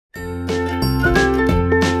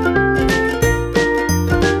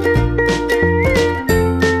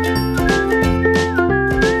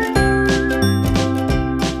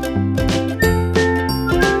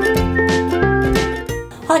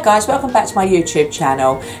guys, welcome back to my YouTube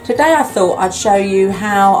channel. Today I thought I'd show you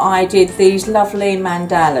how I did these lovely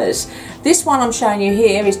mandalas. This one I'm showing you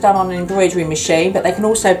here is done on an embroidery machine, but they can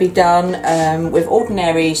also be done with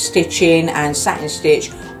ordinary stitching and satin stitch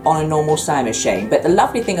on a normal sewing machine. But the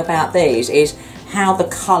lovely thing about these is how the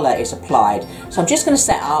colour is applied. So I'm just going to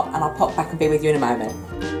set up and I'll pop back and be with you in a moment.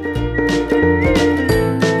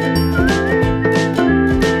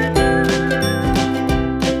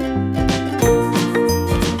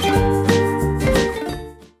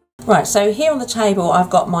 Right, so here on the table I've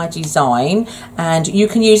got my design, and you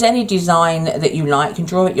can use any design that you like. You can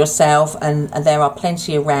draw it yourself, and there are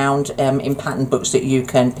plenty around in pattern books that you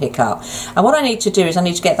can pick up. And what I need to do is I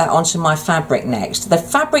need to get that onto my fabric next. The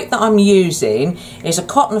fabric that I'm using is a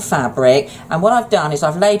cotton fabric, and what I've done is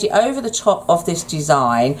I've laid it over the top of this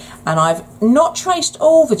design, and I've not traced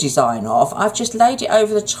all the design off. I've just laid it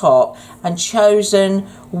over the top and chosen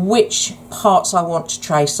which parts I want to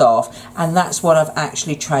trace off, and that's what I've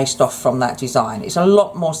actually traced off from that design. It's a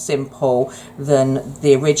lot more simple than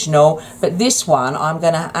the original, but this one I'm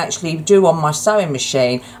going to actually do on my sewing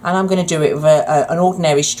machine, and I'm going to do it with an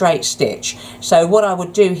ordinary straight stitch. So what I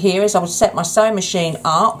would do here is I would set my sewing machine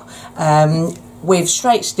up with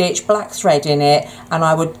straight stitch, black thread in it, and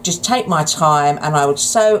I would just take my time and I would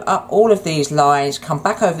sew up all of these lines, come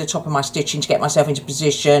back over the top of my stitching to get myself into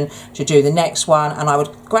position to do the next one, and I would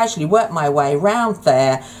gradually work my way round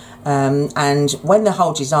there, and when the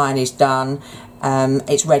whole design is done,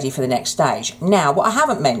 it's ready for the next stage. Now, what I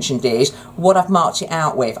haven't mentioned is what I've marked it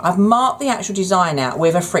out with. I've marked the actual design out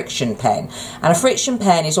with a friction pen, and a friction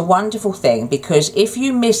pen is a wonderful thing because if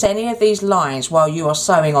you miss any of these lines while you are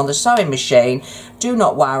sewing on the sewing machine, do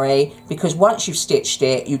not worry, because once you've stitched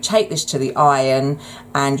it, you take this to the iron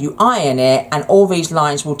and you iron it, and all these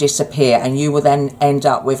lines will disappear, and you will then end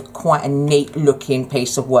up with quite a neat looking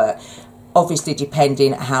piece of work. Obviously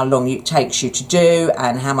depending how long it takes you to do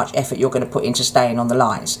and how much effort you're going to put into staying on the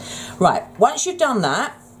lines. Right, once you've done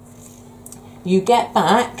that, you get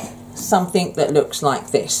back something that looks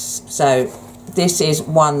like this. So this is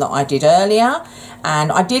one that I did earlier,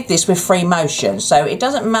 and I did this with free motion, so it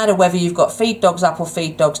doesn't matter whether you've got feed dogs up or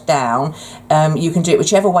feed dogs down. You can do it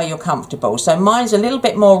whichever way you're comfortable. So mine's a little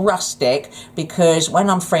bit more rustic because when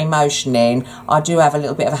I'm free motioning, I do have a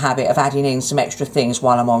little bit of a habit of adding in some extra things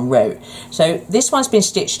while I'm en route. So this one's been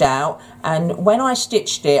stitched out, and when I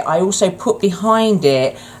stitched it, I also put behind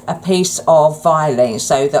it a piece of violin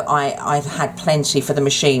so that I've had plenty for the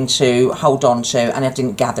machine to hold on to, and I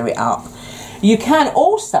didn't gather it up. You can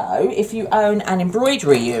also, if you own an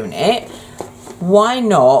embroidery unit, why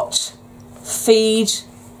not feed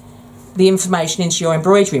the information into your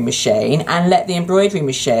embroidery machine and let the embroidery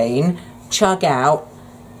machine chug out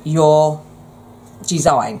your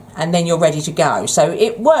design, and then you're ready to go. So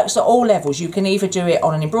it works at all levels. You can either do it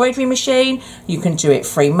on an embroidery machine, you can do it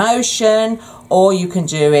free motion, or you can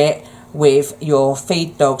do it with your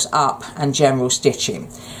feed dogs up and general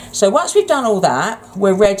stitching. So once we've done all that,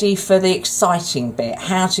 we're ready for the exciting bit,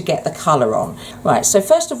 how to get the colour on. Right, so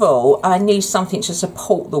first of all, I need something to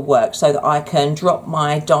support the work so that I can drop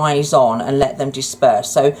my dies on and let them disperse.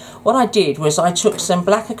 So what I did was I took some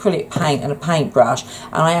black acrylic paint and a paintbrush,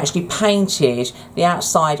 and I actually painted the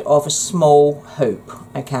outside of a small hoop,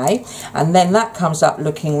 okay? And then that comes up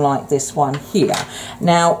looking like this one here.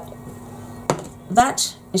 Now,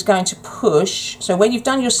 that is going to push, so when you've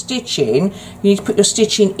done your stitching, you need to put your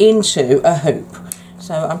stitching into a hoop.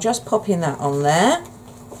 So I'm just popping that on there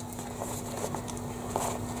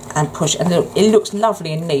and push, and look, it looks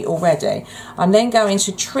lovely and neat already. I'm then going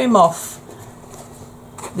to trim off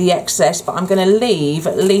the excess, but I'm going to leave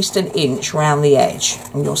at least an inch around the edge,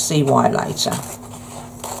 and you'll see why later.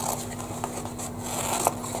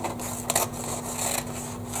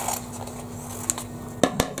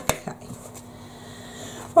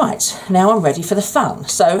 Right, now I'm ready for the fun.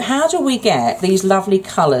 So how do we get these lovely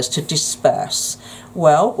colours to disperse?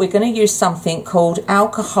 Well, we're going to use something called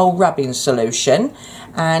alcohol rubbing solution,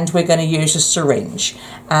 and we're going to use a syringe,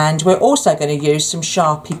 and we're also going to use some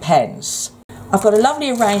Sharpie pens. I've got a lovely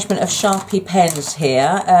arrangement of Sharpie pens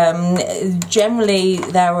here. Generally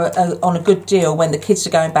they're on a good deal when the kids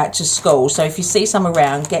are going back to school, so if you see some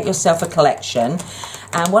around, get yourself a collection.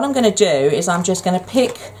 And what I'm going to do is I'm just going to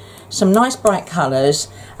pick some nice bright colours,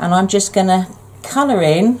 and I'm just going to colour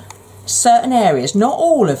in certain areas, not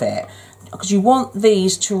all of it, because you want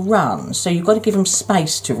these to run, so you've got to give them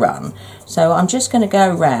space to run. So I'm just going to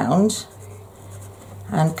go round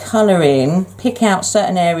and colour in, pick out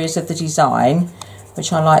certain areas of the design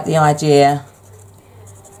which I like the idea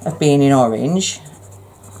of being in orange.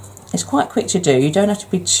 it's quite quick to do. You don't have to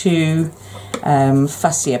be too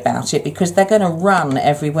fussy about it because they're going to run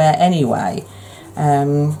everywhere anyway.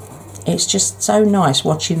 It's just so nice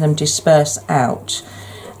watching them disperse out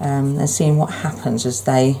and seeing what happens as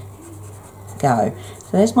they go.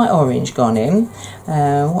 So there's my orange gone in.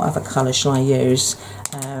 What other colour shall I use?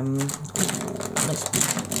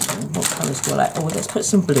 What colours do I like? Oh, let's put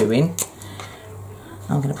some blue in.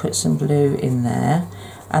 I'm going to put some blue in there.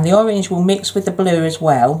 And the orange will mix with the blue as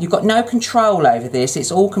well. You've got no control over this.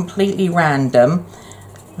 It's all completely random.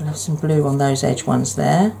 I'll have some blue on those edge ones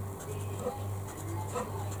there.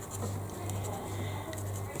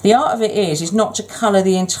 The art of it is not to colour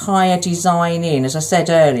the entire design in. As I said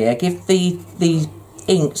earlier, give the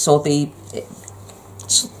inks or a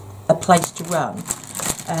place to run.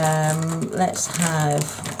 Let's have,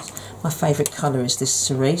 my favourite colour is this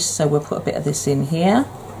cerise, so we'll put a bit of this in here.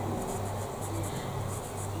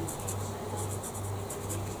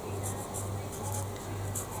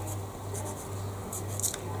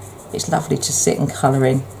 It's lovely to sit and colour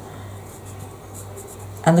in.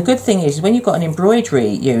 And the good thing is when you've got an embroidery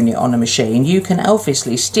unit on a machine, you can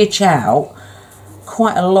obviously stitch out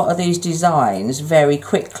quite a lot of these designs very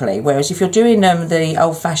quickly, whereas if you're doing them the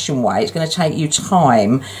old-fashioned way, it's going to take you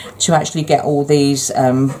time to actually get all these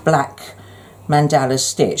black mandalas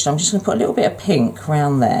stitched. I'm just going to put a little bit of pink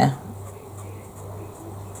around there.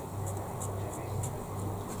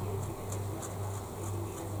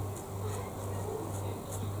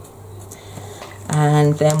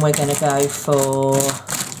 And then we're going to go for,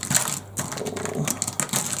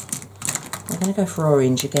 we're going to go for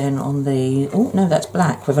orange again on the, oh no, that's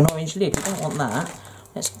black with an orange lid. We don't want that.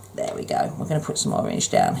 There we go. We're going to put some orange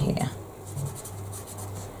down here.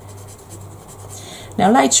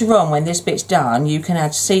 Now later on when this bit's done, you can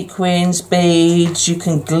add sequins, beads, you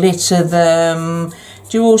can glitter them,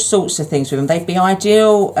 do all sorts of things with them. They'd be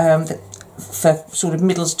ideal for sort of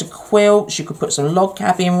middles to quilts. You could put some log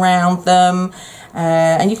cabin around them.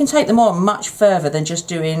 And you can take them on much further than just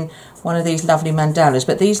doing one of these lovely mandalas.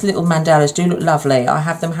 But these little mandalas do look lovely. I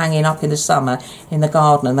have them hanging up in the summer in the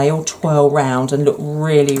garden and they all twirl round and look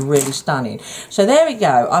really, really stunning. So there we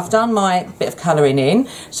go. I've done my bit of colouring in.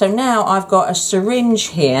 So now I've got a syringe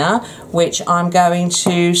here, which I'm going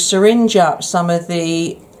to syringe up some of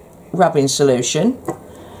the rubbing solution.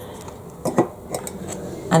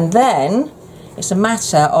 And then it's a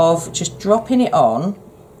matter of just dropping it on.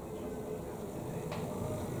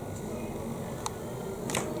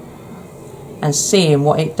 And seeing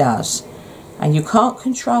what it does. And you can't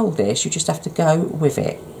control this, you just have to go with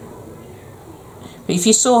it. But if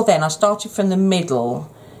you saw then, I started from the middle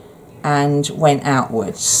and went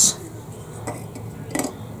outwards.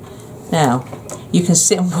 Now, you can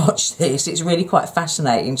sit and watch this, it's really quite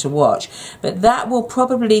fascinating to watch. But that will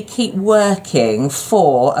probably keep working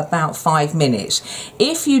for about 5 minutes.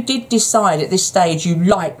 If you did decide at this stage you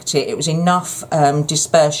liked it, it was enough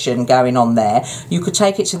dispersion going on there, you could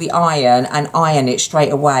take it to the iron and iron it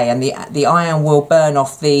straight away, and the iron will burn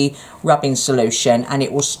off the rubbing solution and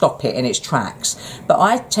it will stop it in its tracks. But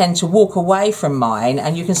I tend to walk away from mine,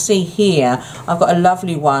 and you can see here, I've got a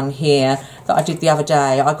lovely one here that I did the other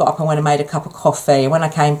day. I got up and went and made a cup of coffee, and when I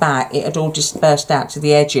came back it had all dispersed out to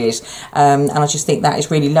the edges, and I just think that is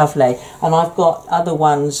really lovely. And I've got other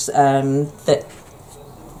ones that,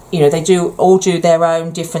 you know, they all do their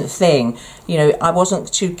own different thing. You know, I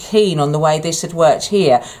wasn't too keen on the way this had worked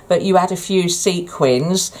here, but you add a few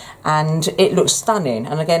sequins and it looks stunning.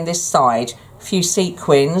 And again, this side, a few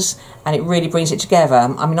sequins, and it really brings it together.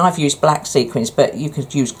 I mean, I've used black sequins, but you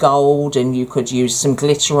could use gold and you could use some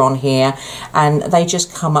glitter on here, and they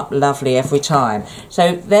just come up lovely every time.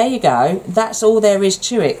 So there you go. That's all there is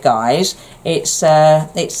to it, guys. It's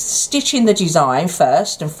stitching the design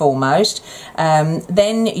first and foremost.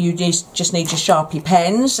 Then you just need your Sharpie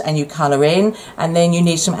pens and you colour in, and then you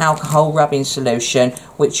need some alcohol rubbing solution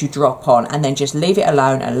which you drop on, and then just leave it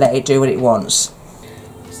alone and let it do what it wants.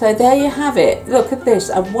 So there you have it. Look at this,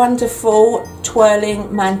 a wonderful twirling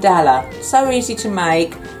mandala. So easy to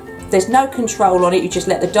make. There's no control on it. You just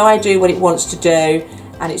let the die do what it wants to do,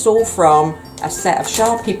 and it's all from a set of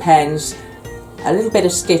Sharpie pens, a little bit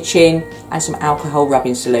of stitching and some alcohol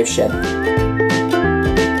rubbing solution.